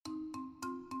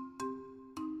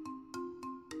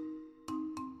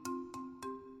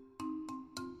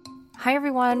Hi,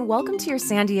 everyone. Welcome to your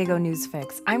San Diego News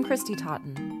Fix. I'm Christy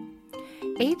Totten.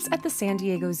 Apes at the San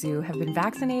Diego Zoo have been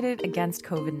vaccinated against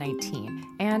COVID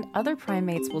 19, and other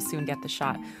primates will soon get the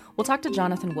shot. We'll talk to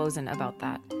Jonathan Wozen about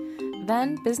that.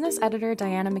 Then, business editor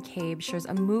Diana McCabe shares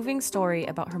a moving story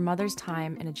about her mother's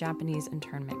time in a Japanese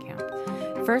internment camp.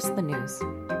 First, the news.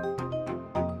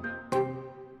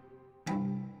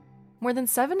 More than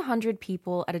 700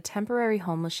 people at a temporary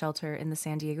homeless shelter in the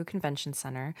San Diego Convention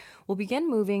Center will begin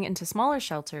moving into smaller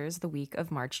shelters the week of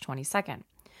March 22nd.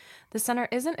 The center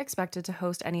isn't expected to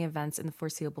host any events in the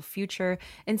foreseeable future.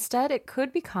 Instead, it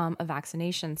could become a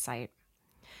vaccination site.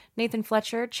 Nathan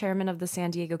Fletcher, chairman of the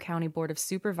San Diego County Board of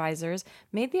Supervisors,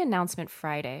 made the announcement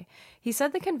Friday. He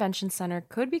said the convention center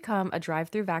could become a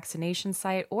drive-through vaccination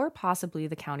site or possibly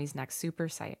the county's next super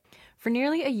site. For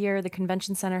nearly a year, the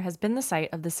convention center has been the site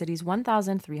of the city's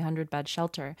 1,300-bed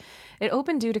shelter. It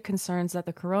opened due to concerns that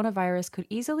the coronavirus could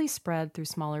easily spread through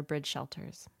smaller bridge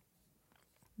shelters.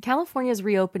 California's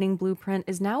reopening blueprint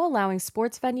is now allowing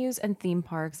sports venues and theme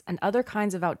parks and other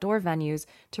kinds of outdoor venues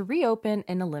to reopen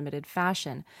in a limited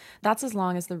fashion. That's as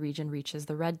long as the region reaches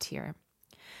the red tier.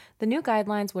 The new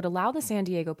guidelines would allow the San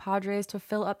Diego Padres to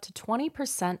fill up to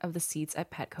 20% of the seats at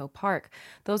Petco Park.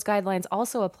 Those guidelines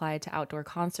also apply to outdoor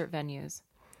concert venues.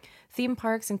 Theme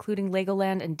parks, including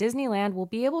Legoland and Disneyland, will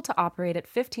be able to operate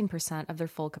at 15% of their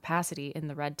full capacity in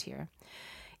the red tier.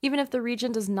 Even if the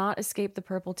region does not escape the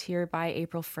purple tier by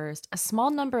April 1st, a small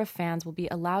number of fans will be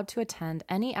allowed to attend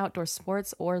any outdoor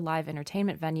sports or live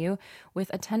entertainment venue,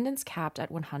 with attendance capped at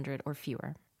 100 or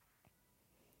fewer.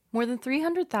 More than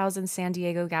 300,000 San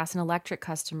Diego gas and electric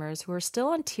customers who are still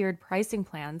on tiered pricing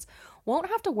plans won't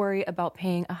have to worry about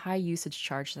paying a high usage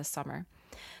charge this summer.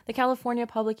 The California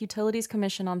Public Utilities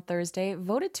Commission on Thursday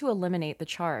voted to eliminate the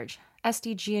charge.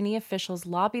 SDG&E officials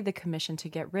lobbied the commission to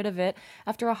get rid of it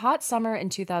after a hot summer in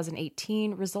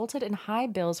 2018 resulted in high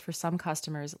bills for some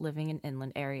customers living in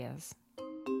inland areas.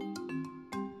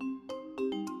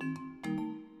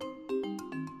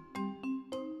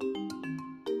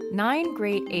 Nine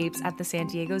great apes at the San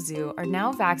Diego Zoo are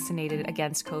now vaccinated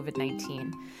against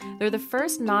COVID-19. They're the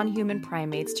first non-human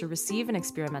primates to receive an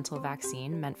experimental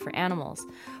vaccine meant for animals.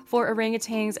 4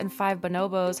 orangutans and 5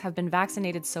 bonobos have been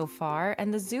vaccinated so far,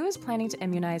 and the zoo is planning to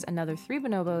immunize another 3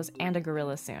 bonobos and a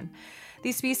gorilla soon.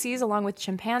 These species, along with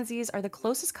chimpanzees, are the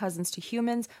closest cousins to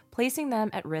humans, placing them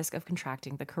at risk of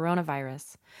contracting the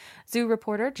coronavirus. Zoo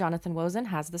reporter Jonathan Wozen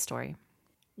has the story.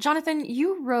 Jonathan,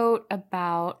 you wrote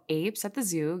about apes at the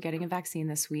zoo getting a vaccine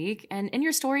this week, and in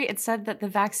your story it said that the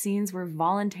vaccines were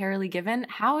voluntarily given.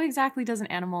 How exactly does an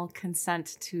animal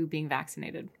consent to being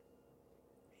vaccinated?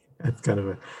 That's kind of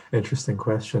an interesting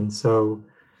question. So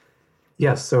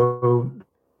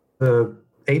the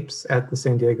apes at the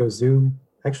San Diego Zoo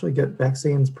actually get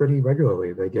vaccines pretty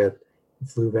regularly. They get the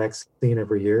flu vaccine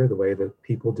every year, the way that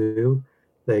people do.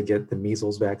 They get the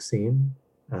measles vaccine.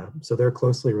 So they're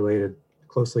closely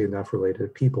enough related to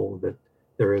people that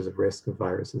there is a risk of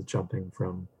viruses jumping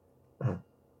from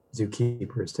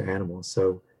zookeepers to animals.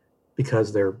 So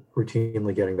because they're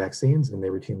routinely getting vaccines and they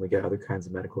routinely get other kinds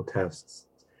of medical tests,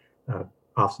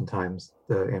 oftentimes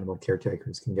the animal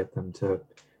caretakers can get them to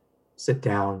sit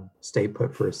down, stay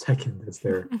put for a second as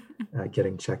they're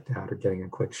getting checked out or getting a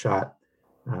quick shot.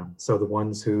 So the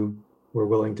ones who were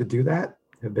willing to do that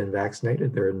have been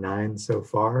vaccinated. There are 9 so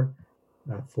far.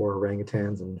 4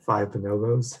 orangutans and 5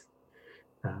 bonobos.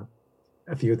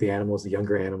 A few of the animals, the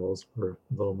younger animals, were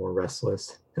a little more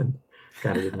restless and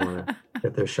kind of didn't want to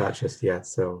get their shot just yet.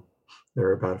 So there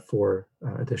are about 4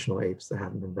 additional apes that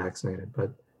haven't been vaccinated,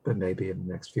 but maybe in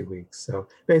the next few weeks. So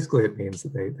basically it means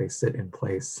that they sit in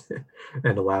place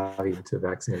and allow you to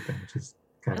vaccinate them, which is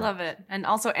kind of... I love it. And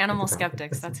also animal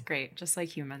skeptics. That's great, just like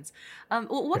humans.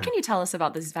 What can you tell us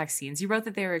about these vaccines? You wrote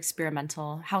that they were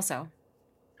experimental. How so?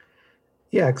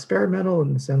 Yeah, experimental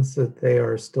in the sense that they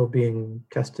are still being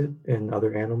tested in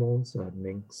other animals,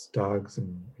 minks, dogs,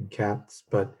 and cats.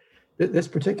 But this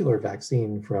particular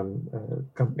vaccine from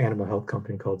an animal health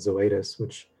company called Zoetis,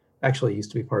 which actually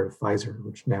used to be part of Pfizer,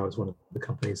 which now is one of the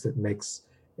companies that makes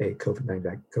a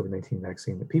COVID-19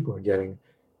 vaccine that people are getting.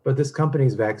 But this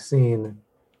company's vaccine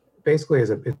basically is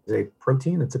a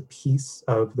protein. It's a piece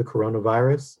of the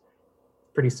coronavirus,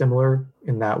 pretty similar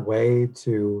in that way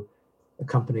to a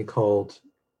company called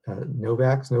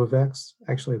Novavax,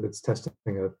 actually, that's testing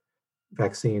a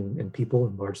vaccine in people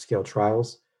in large-scale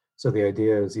trials. So the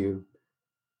idea is you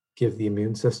give the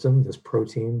immune system this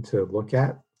protein to look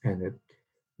at, and it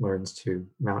learns to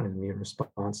mount an immune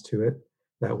response to it.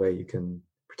 That way you can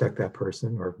protect that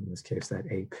person, or in this case, that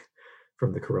ape,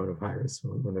 from the coronavirus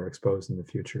when they're exposed in the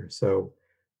future. So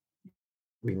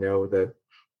we know that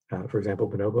For example,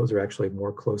 bonobos are actually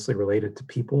more closely related to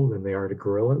people than they are to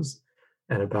gorillas.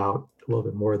 And about a little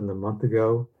bit more than a month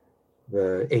ago,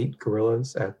 the 8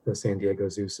 gorillas at the San Diego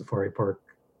Zoo Safari Park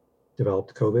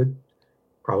developed COVID,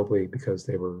 probably because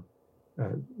they were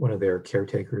one of their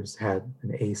caretakers had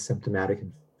an asymptomatic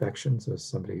infection, so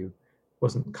somebody who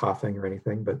wasn't coughing or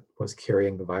anything, but was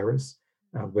carrying the virus,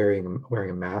 wearing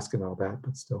a mask and all that,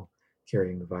 but still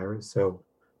carrying the virus. So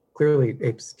clearly,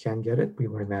 apes can get it. We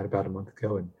learned that about a month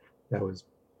ago, and that was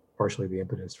partially the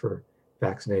impetus for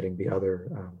vaccinating the other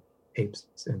apes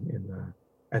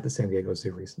at the San Diego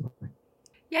Zoo recently.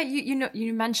 Yeah,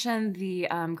 you mentioned the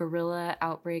gorilla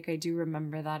outbreak. I do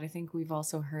remember that. I think we've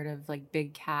also heard of like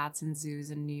big cats in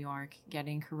zoos in New York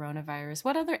getting coronavirus.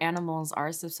 What other animals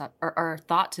are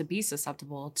thought to be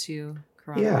susceptible to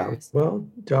Yeah, coronavirus? well,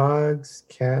 dogs,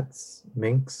 cats,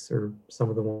 minks are some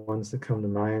of the ones that come to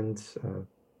mind.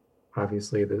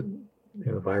 Obviously, the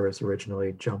virus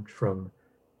originally jumped from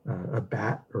a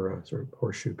bat or a sort of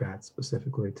horseshoe bat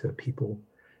specifically to people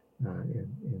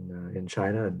in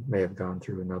China, and may have gone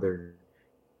through another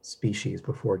species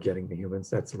before getting to humans.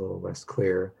 That's a little less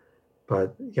clear.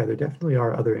 But yeah, there definitely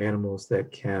are other animals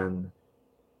that can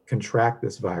contract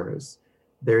this virus.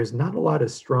 There's not a lot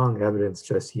of strong evidence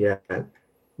just yet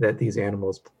that these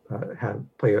animals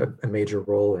play a major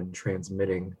role in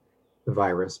transmitting the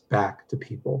virus back to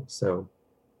people. So,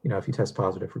 if you test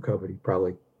positive for COVID, you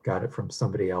probably got it from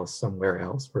somebody else somewhere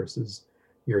else versus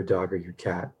your dog or your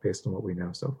cat, based on what we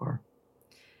know so far.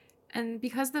 And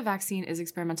because the vaccine is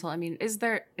experimental, I mean, is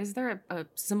there a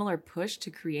similar push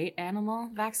to create animal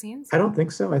vaccines? I don't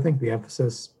think so. I think the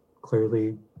emphasis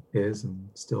clearly is and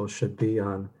still should be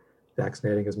on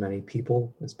vaccinating as many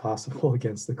people as possible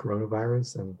against the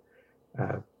coronavirus. And,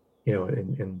 uh,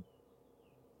 and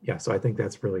yeah, so I think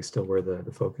that's really still where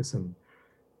the focus and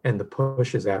the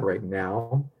push is at right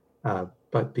now.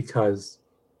 But because,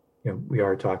 we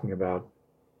are talking about,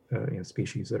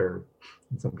 species that are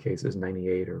in some cases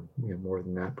 98 or more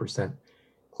than that percent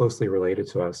closely related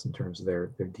to us in terms of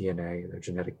their DNA, their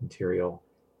genetic material.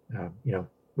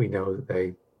 We know that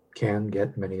they can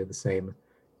get many of the same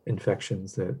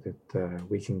infections that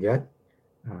we can get,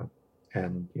 uh,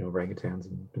 and orangutans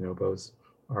and bonobos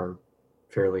are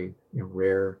fairly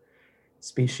rare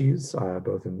species,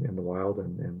 both in the wild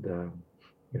and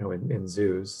in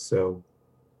zoos. So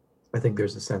I think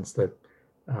there's a sense that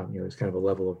there's kind of a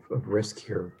level of risk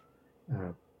here,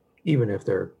 uh, even if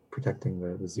they're protecting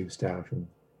the zoo staff. And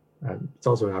it's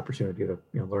also an opportunity to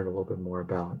learn a little bit more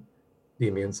about the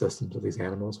immune systems of these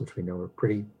animals, which we know are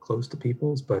pretty close to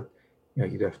people's, but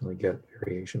you definitely get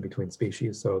variation between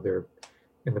species. So they're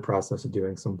in the process of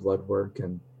doing some blood work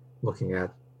and looking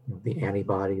at the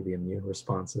antibody, the immune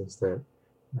responses that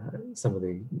some of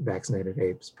the vaccinated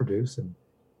apes produce, and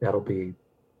that'll be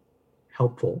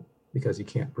helpful because you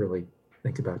can't really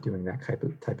think about doing that type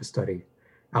of study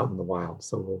out in the wild.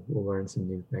 So we'll learn some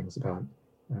new things about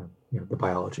the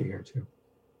biology here too.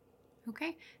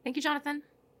 Okay. Thank you, Jonathan.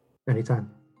 Anytime.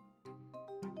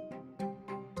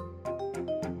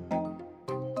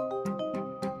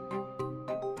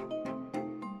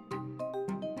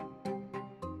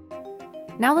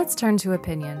 Now let's turn to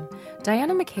opinion.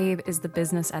 Diana McCabe is the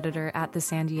business editor at the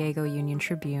San Diego Union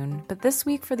Tribune, but this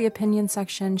week for the opinion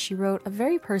section, she wrote a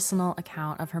very personal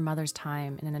account of her mother's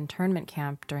time in an internment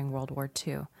camp during World War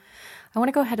II. I want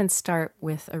to go ahead and start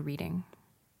with a reading.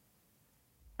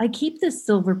 I keep this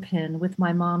silver pin with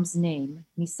my mom's name,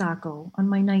 Misako, on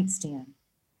my nightstand.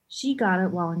 She got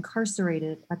it while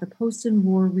incarcerated at the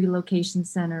Post-War Relocation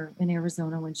Center in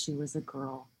Arizona when she was a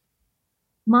girl.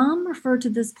 Mom referred to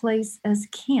this place as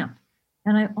camp,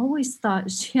 and I always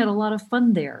thought she had a lot of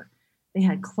fun there. They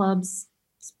had clubs,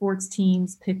 sports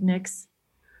teams, picnics.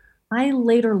 I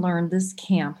later learned this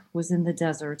camp was in the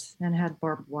desert and had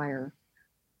barbed wire.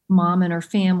 Mom and her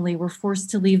family were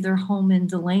forced to leave their home in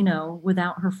Delano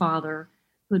without her father,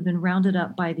 who had been rounded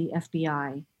up by the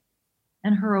FBI.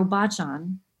 And her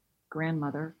Obachan,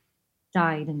 grandmother,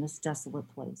 died in this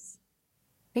desolate place.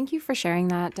 Thank you for sharing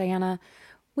that, Diana.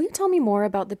 Will you tell me more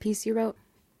about the piece you wrote?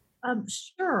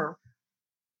 Sure.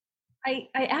 I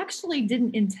actually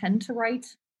didn't intend to write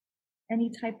any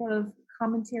type of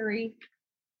commentary,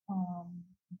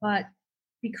 but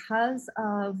because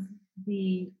of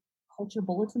the culture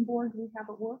bulletin board we have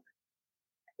at work,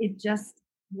 it just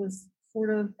was sort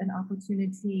of an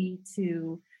opportunity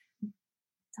to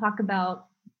talk about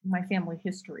my family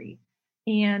history.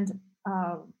 And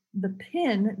the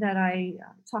pin that I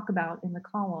talk about in the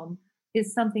column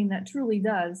is something that truly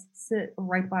does sit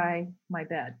right by my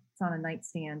bed. It's on a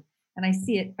nightstand, and I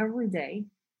see it every day.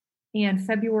 And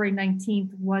February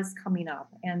 19th was coming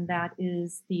up, and that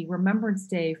is the Remembrance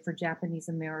Day for Japanese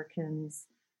Americans.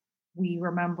 We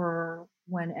remember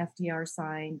when FDR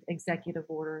signed Executive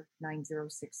Order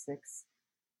 9066,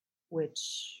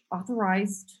 which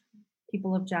authorized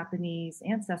people of Japanese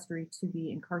ancestry to be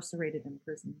incarcerated in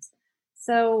prisons.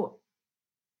 So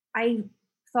I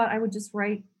thought I would just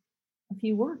write a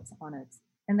few words on it.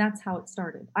 And that's how it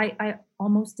started. I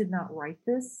almost did not write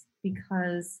this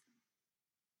because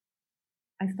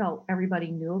I felt everybody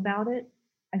knew about it.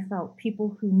 I felt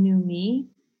people who knew me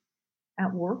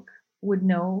at work would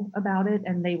know about it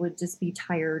and they would just be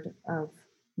tired of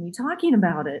me talking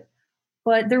about it.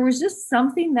 But there was just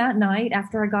something that night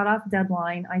after I got off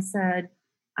deadline. I said,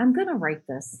 I'm going to write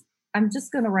this. I'm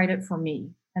just going to write it for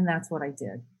me. And that's what I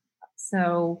did.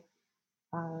 So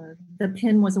the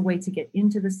pin was a way to get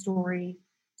into the story,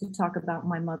 to talk about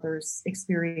my mother's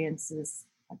experiences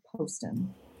at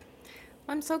Poston.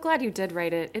 I'm so glad you did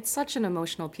write it. It's such an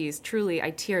emotional piece. Truly,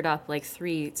 I teared up like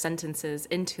 3 sentences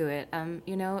into it.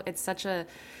 It's such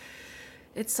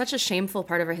a shameful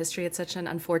part of our history. It's such an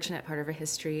unfortunate part of our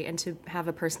history, and to have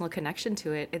a personal connection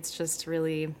to it, it's just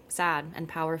really sad and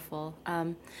powerful.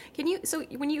 Can you? So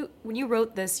when you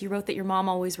wrote this, you wrote that your mom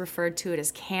always referred to it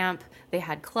as camp. They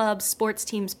had clubs, sports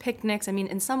teams, picnics. I mean,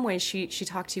 in some ways, she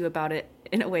talked to you about it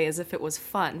in a way as if it was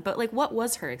fun. But like, what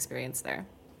was her experience there?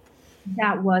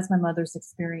 That was my mother's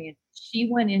experience. She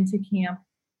went into camp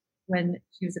when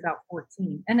she was about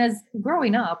 14. And as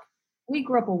growing up, we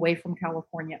grew up away from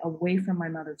California, away from my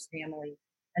mother's family.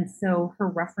 And so her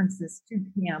references to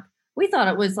camp, we thought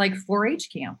it was like 4-H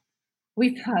camp.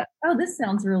 We thought, oh, this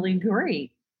sounds really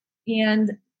great.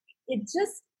 And it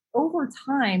just, over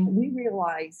time, we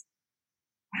realized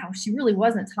how she really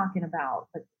wasn't talking about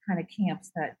the kind of camps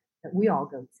that we all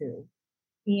go to.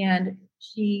 And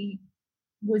she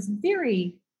was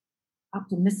very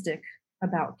optimistic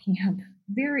about camp.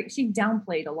 Very, she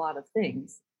downplayed a lot of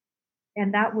things.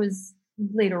 And that was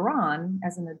later on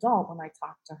as an adult when I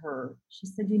talked to her. She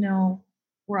said,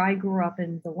 where I grew up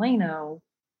in Delano,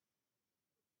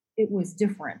 it was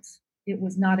different. It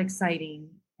was not exciting.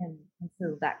 And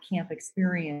so that camp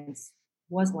experience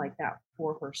was like that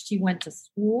for her. She went to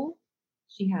school,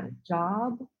 she had a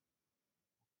job,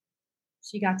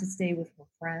 she got to stay with her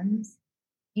friends.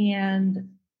 And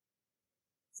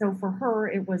so for her,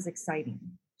 it was exciting.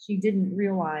 She didn't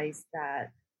realize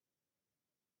that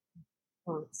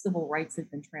her civil rights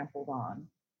had been trampled on.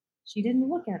 She didn't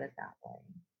look at it that way.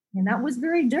 And that was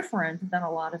very different than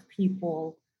a lot of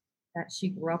people that she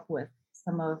grew up with,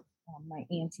 some of my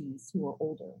aunties who were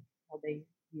older, how they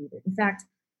viewed it. In fact,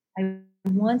 I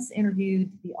once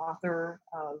interviewed the author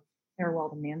of Farewell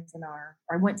to Manzanar.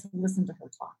 I went to listen to her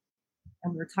talk,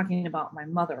 and we were talking about my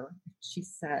mother. She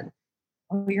said,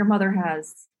 oh, your mother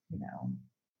has,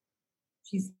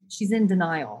 she's in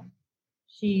denial.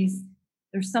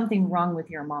 There's something wrong with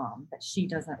your mom that she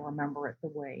doesn't remember it the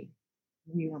way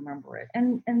we remember it.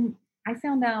 And I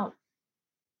found out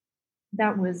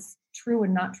that was true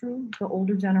and not true. The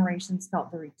older generations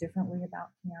felt very differently about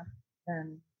camp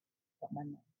than what my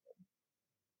mom.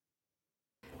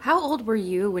 How old were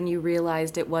you when you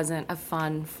realized it wasn't a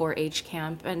fun 4-H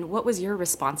camp, and what was your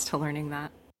response to learning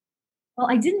that? Well,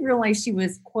 I didn't realize she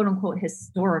was quote unquote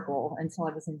historical until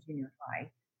I was in junior high.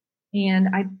 And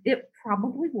it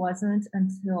probably wasn't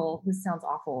until, this sounds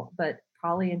awful, but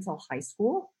probably until high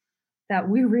school that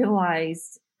we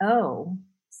realized, oh,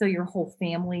 so your whole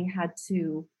family had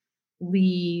to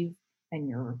leave, and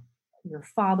your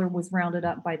father was rounded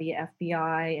up by the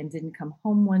FBI and didn't come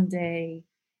home one day,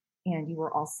 and you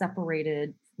were all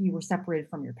separated. You were separated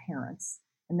from your parents,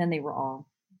 and then they were all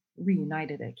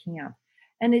reunited at camp.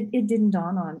 And it didn't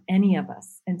dawn on any of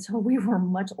us until we were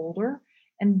much older.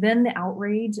 And then the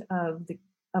outrage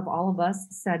of all of us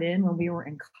set in when we were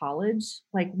in college.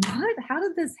 Like, what? How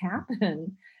did this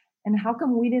happen? And how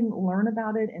come we didn't learn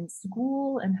about it in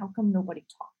school? And how come nobody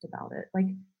talked about it? Like,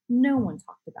 no one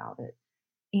talked about it.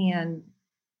 And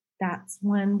that's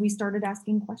when we started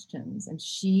asking questions, and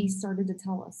she started to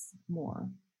tell us more.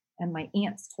 And my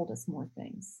aunts told us more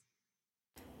things.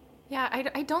 Yeah,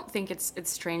 I don't think it's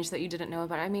strange that you didn't know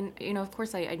about it. I mean, of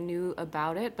course I knew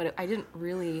about it, but I didn't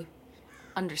really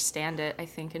understand it, I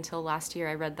think, until last year.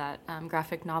 I read that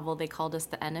graphic novel, They Called Us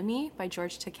the Enemy by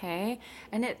George Takei.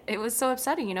 And it was so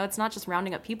upsetting. It's not just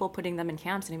rounding up people, putting them in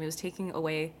camps anymore. It was taking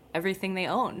away everything they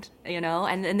owned,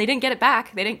 and they didn't get it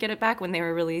back. They didn't get it back when they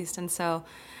were released. And so,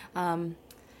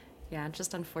 yeah,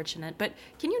 just unfortunate. But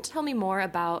can you tell me more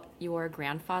about your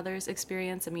grandfather's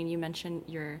experience? I mean, you mentioned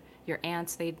your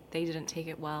aunts, they didn't take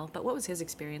it well, but what was his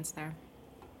experience there?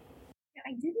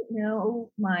 I didn't know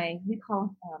we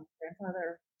call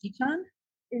grandfather Jichan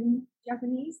in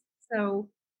Japanese. So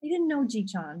they didn't know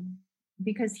Jichan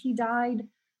because he died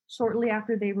shortly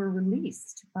after they were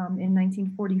released in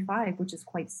 1945, which is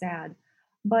quite sad.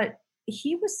 But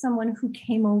he was someone who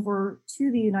came over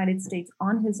to the United States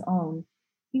on his own.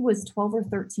 He was 12 or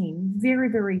 13, very,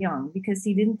 very young, because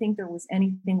he didn't think there was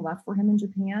anything left for him in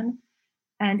Japan.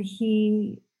 And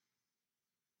he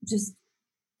just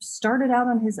started out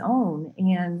on his own,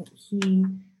 and he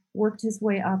worked his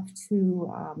way up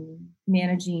to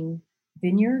managing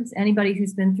vineyards. Anybody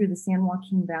who's been through the San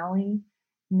Joaquin Valley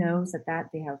knows that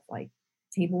they have like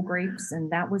table grapes,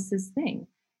 and that was his thing.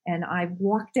 And I've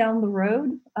walked down the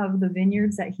road of the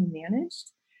vineyards that he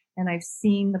managed, and I've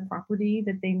seen the property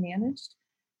that they managed.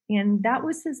 And that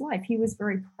was his life. He was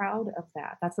very proud of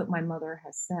that. That's what my mother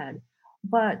has said.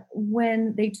 But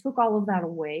when they took all of that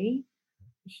away,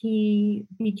 he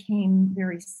became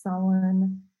very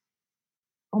sullen,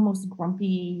 almost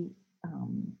grumpy.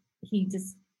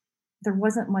 There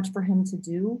wasn't much for him to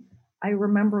do. I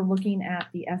remember looking at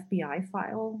the FBI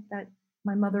file that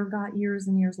my mother got years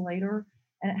and years later,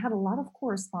 and it had a lot of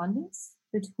correspondence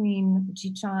between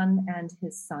Jichan and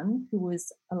his son, who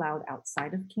was allowed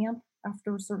outside of camp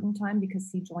after a certain time because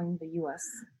he joined the US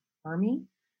Army.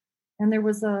 And there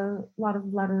was a lot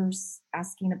of letters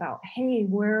asking about, hey,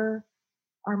 where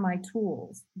are my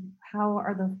tools?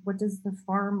 What does the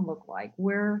farm look like?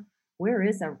 Where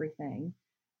is everything?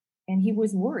 And he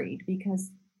was worried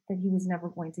because that he was never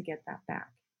going to get that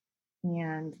back.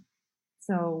 And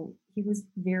so he was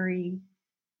very,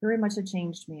 very much a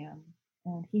changed man.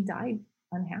 And he died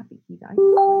unhappy. He died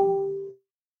crying.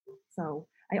 So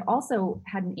I also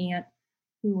had an aunt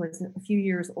who was a few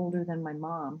years older than my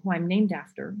mom, who I'm named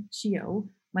after, Chio.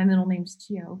 My middle name's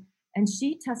Chio. And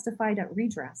she testified at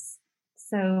redress.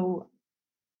 So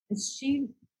she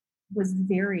was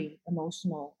very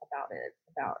emotional about it,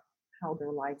 about how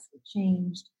their lives were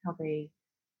changed, how they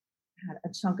had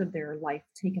a chunk of their life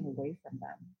taken away from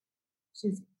them. She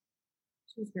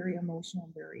was very emotional,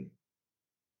 very,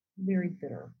 very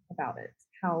bitter about it.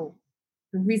 How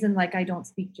the reason, like, I don't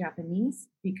speak Japanese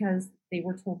because they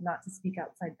were told not to speak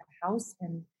outside the house,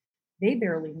 and they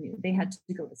barely knew. They had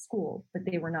to go to school, but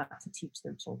they were not to teach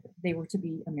their children. They were to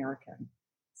be American.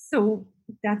 So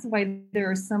that's why there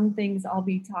are some things I'll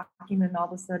be talking and all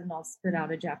of a sudden I'll spit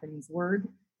out a Japanese word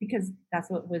because that's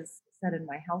what was said in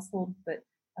my household. But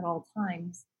at all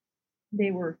times,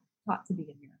 they were taught to be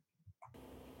American.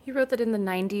 You wrote that in the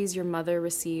 90s, your mother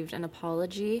received an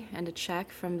apology and a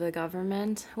check from the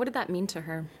government. What did that mean to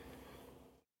her?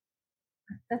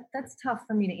 That's tough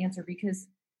for me to answer because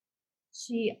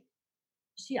she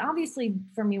obviously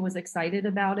for me was excited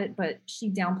about it, but she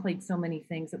downplayed so many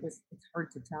things it's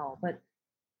hard to tell. But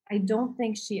I don't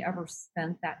think she ever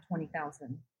spent that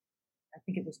 20,000. I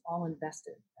think it was all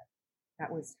invested.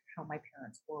 That was how my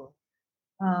parents were.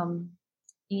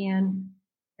 And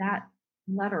that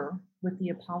letter with the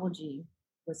apology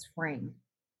was framed.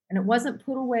 And it wasn't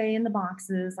put away in the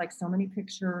boxes like so many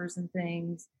pictures and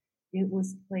things. It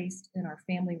was placed in our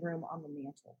family room on the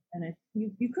mantle. And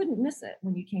you couldn't miss it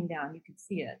when you came down, you could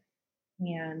see it.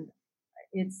 And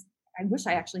I wish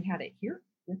I actually had it here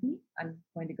with me. I'm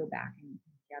going to go back and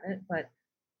get it, but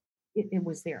it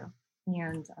was there.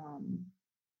 And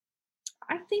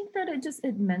I think that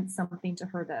it meant something to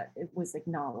her that it was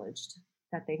acknowledged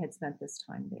that they had spent this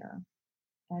time there.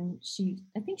 And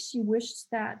I think she wished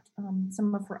that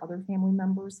some of her other family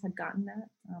members had gotten that.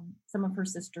 Some of her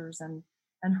sisters and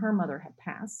her mother had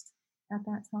passed at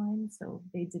that time, so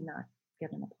they did not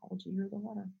get an apology or the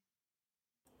letter.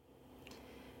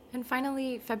 And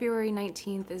finally, February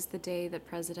 19th is the day that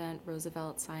President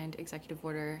Roosevelt signed Executive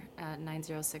Order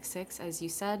 9066. As you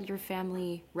said, your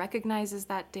family recognizes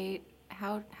that date.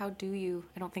 How do you,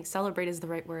 I don't think celebrate is the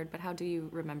right word, but how do you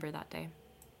remember that day?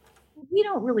 We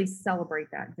don't really celebrate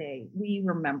that day. We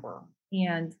remember.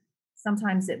 And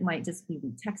sometimes it might just be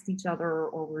we text each other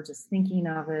or we're just thinking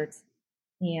of it.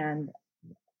 And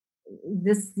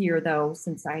this year, though,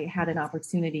 since I had an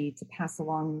opportunity to pass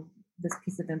along this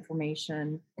piece of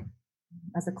information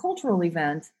as a cultural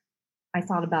event, I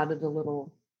thought about it a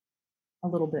little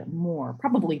bit more,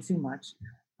 probably too much.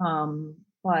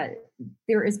 But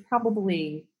there is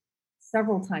probably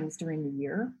several times during the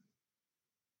year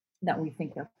that we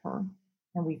think of her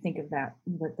and we think of that,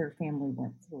 what their family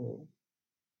went through.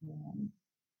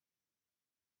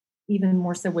 Even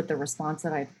more so with the response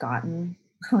that I've gotten,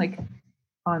 like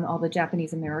on all the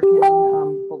Japanese American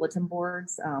bulletin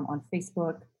boards on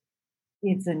Facebook.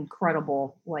 It's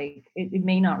incredible. Like it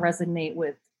may not resonate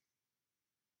with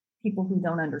people who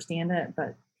don't understand it,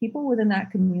 but people within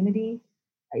that community,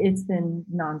 it's been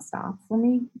nonstop for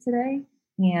me today.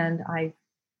 And I've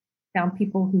found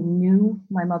people who knew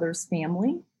my mother's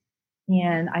family,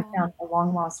 and I Oh. found a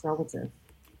long lost relative.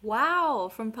 Wow,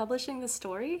 from publishing the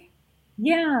story?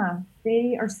 Yeah,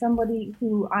 they are somebody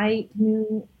who I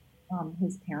knew,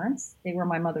 his parents. They were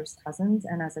my mother's cousins,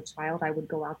 and as a child, I would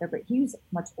go out there, but he was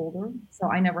much older, so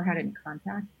I never had any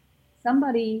contact.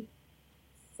 Somebody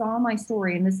saw my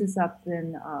story, and this is up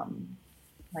in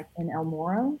like in El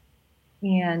Moro,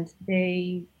 and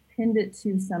they pinned it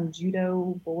to some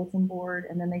judo bulletin board,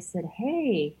 and then they said,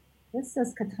 "Hey, this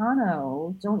says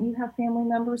Katano. Don't you have family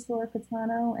members who are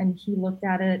Katano?" And he looked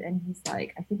at it, and he's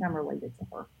like, "I think I'm related to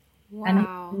her." And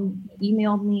Wow. he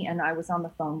emailed me, and I was on the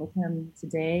phone with him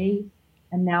today,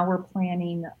 and now we're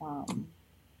planning a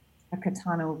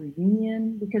Katano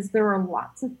reunion because there are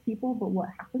lots of people, but what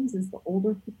happens is the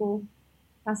older people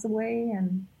pass away,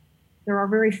 and there are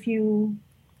very few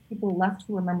people left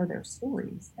who remember their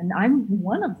stories. And I'm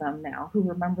one of them now who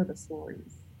remember the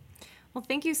stories. Well,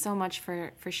 thank you so much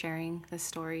for sharing this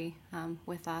story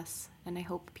with us. And I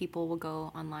hope people will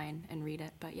go online and read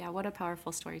it. But yeah, what a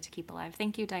powerful story to keep alive.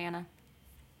 Thank you, Diana.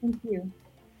 Thank you.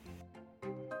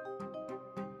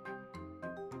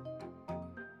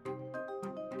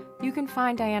 You can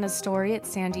find Diana's story at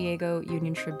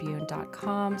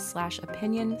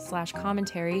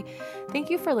SanDiegoUnionTribune.com/opinion/commentary. Thank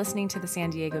you for listening to the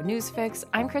San Diego News Fix.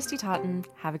 I'm Christy Totten.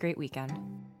 Have a great weekend.